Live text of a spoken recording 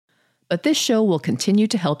But this show will continue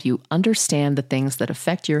to help you understand the things that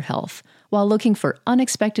affect your health while looking for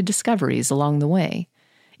unexpected discoveries along the way.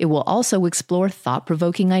 It will also explore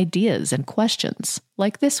thought-provoking ideas and questions,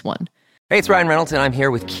 like this one. Hey, it's Ryan Reynolds, and I'm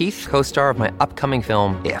here with Keith, co-star of my upcoming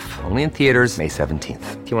film, If, only in theaters May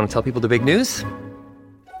 17th. Do you want to tell people the big news?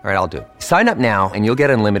 All right, I'll do it. Sign up now and you'll get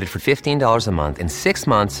unlimited for $15 a month and 6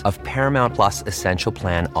 months of Paramount Plus Essential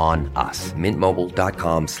Plan on us.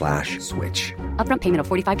 MintMobile.com/switch. Upfront payment of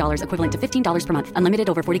 $45 equivalent to $15 per month. Unlimited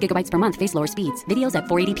over 40 gigabytes per month. Face lower speeds. Videos at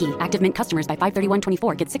 480p. Active Mint customers by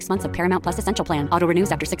 531.24 get 6 months of Paramount Plus Essential Plan. Auto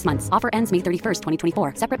renews after 6 months. Offer ends May 31st,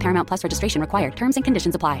 2024. Separate Paramount Plus registration required. Terms and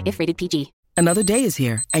conditions apply if rated PG. Another day is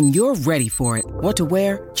here and you're ready for it. What to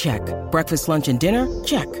wear? Check. Breakfast, lunch, and dinner?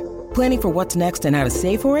 Check. Planning for what's next and how to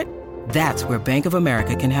save for it? That's where Bank of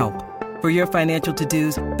America can help. For your financial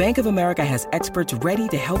to-dos, Bank of America has experts ready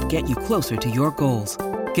to help get you closer to your goals.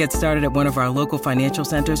 Get started at one of our local financial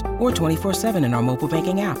centers or 24/7 in our mobile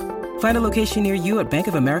banking app. Find a location near you at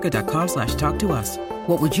bankofamerica.com/talktous.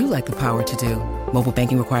 What would you like the power to do? Mobile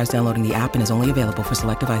banking requires downloading the app and is only available for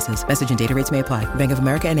select devices. Message and data rates may apply. Bank of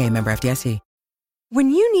America N.A., member FDIC. When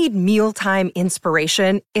you need mealtime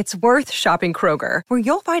inspiration, it's worth shopping Kroger, where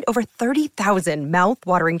you'll find over 30,000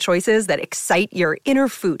 mouth-watering choices that excite your inner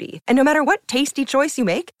foodie. And no matter what tasty choice you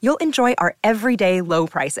make, you'll enjoy our everyday low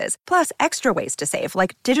prices, plus extra ways to save,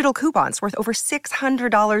 like digital coupons worth over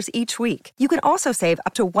 $600 each week. You can also save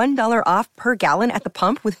up to $1 off per gallon at the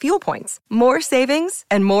pump with fuel points. More savings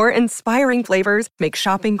and more inspiring flavors make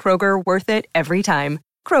shopping Kroger worth it every time.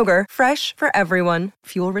 Kroger, fresh for everyone.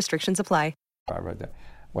 Fuel restrictions apply.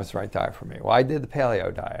 What's the right diet for me? Well, I did the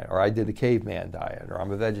paleo diet, or I did the caveman diet, or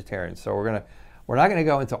I'm a vegetarian. So we're not gonna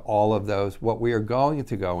go into all of those. What we are going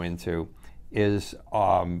to go into is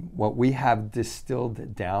what we have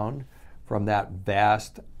distilled down from that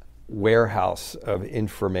vast warehouse of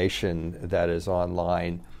information that is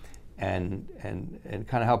online, and kind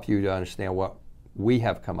of help you to understand what we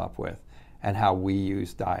have come up with and how we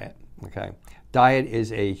use diet. Okay, diet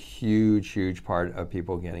is a huge part of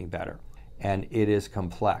people getting better. And it is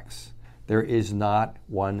complex. There is not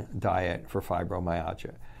one diet for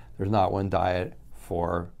fibromyalgia. There's not one diet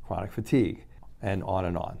for chronic fatigue, and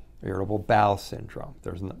on. Irritable bowel syndrome.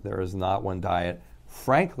 There is not one diet,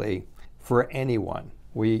 frankly, for anyone.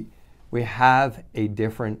 We have a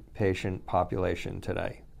different patient population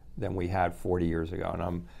today than we had 40 years ago, and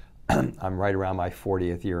I'm right around my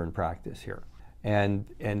 40th year in practice here. And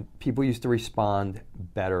people used to respond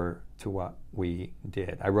better to what we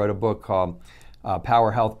did. I wrote a book called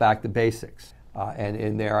Power Health Back to Basics. And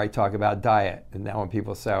in there I talk about diet. And now when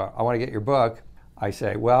people say, I want to get your book, I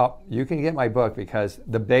say, well, you can get my book because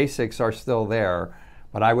the basics are still there,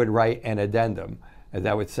 but I would write an addendum. And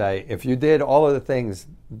that would say, if you did all of the things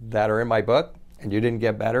that are in my book and you didn't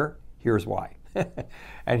get better, here's why.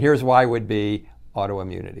 And here's why would be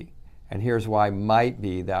autoimmunity. And here's why might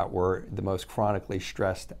be that we're the most chronically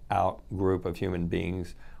stressed out group of human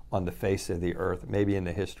beings on the face of the earth, maybe in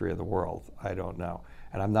the history of the world. I don't know.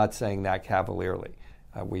 And I'm not saying that cavalierly.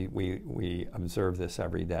 We observe this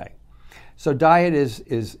every day. So diet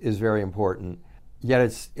is very important, yet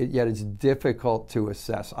it's difficult to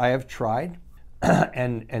assess. I have tried,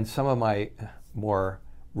 and some of my more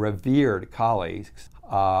revered colleagues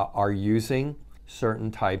are using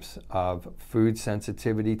certain types of food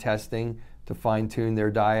sensitivity testing to fine-tune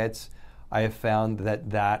their diets. I have found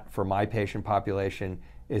that for my patient population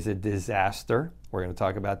is a disaster. We're going to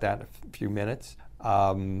talk about that in a few minutes.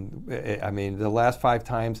 I mean, the last 5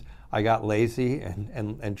 times I got lazy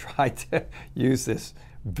and tried to use this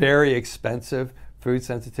very expensive food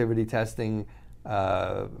sensitivity testing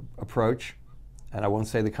approach. And I won't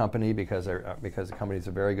say the company because the company is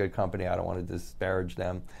a very good company. I don't want to disparage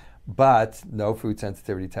them. But no food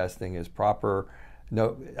sensitivity testing is proper.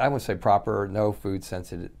 No, I won't say proper. No food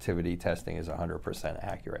sensitivity testing is 100%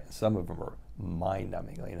 accurate. Some of them are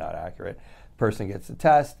mind-numbingly not accurate. The person gets the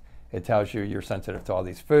test. It tells you you're sensitive to all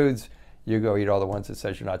these foods. You go eat all the ones it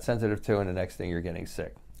says you're not sensitive to, and the next thing you're getting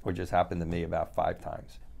sick, which has happened to me about 5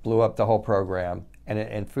 times. Blew up the whole program.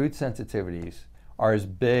 And food sensitivities are as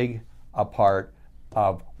big a part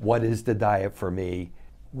of what is the diet for me.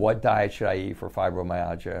 What diet should I eat for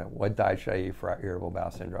fibromyalgia? What diet should I eat for irritable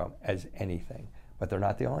bowel syndrome as anything? But they're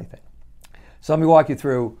not the only thing. So let me walk you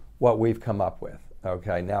through what we've come up with.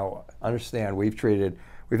 Okay, now understand we've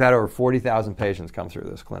had over 40,000 patients come through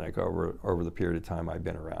this clinic over the period of time I've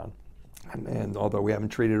been around. And although we haven't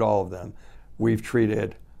treated all of them, we've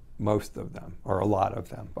treated most of them, or a lot of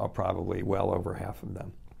them, probably well over half of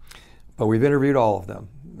them. But we've interviewed all of them,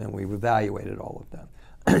 and we've evaluated all of them.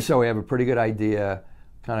 So we have a pretty good idea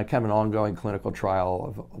kind of an ongoing clinical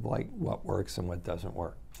trial of like what works and what doesn't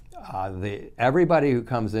work. Everybody who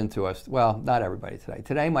comes into us, well, not everybody today.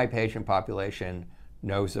 Today, my patient population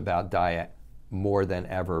knows about diet more than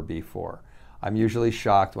ever before. I'm usually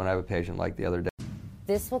shocked when I have a patient like the other day.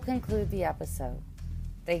 This will conclude the episode.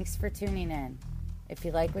 Thanks for tuning in. If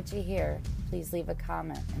you like what you hear, please leave a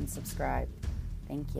comment and subscribe. Thank you.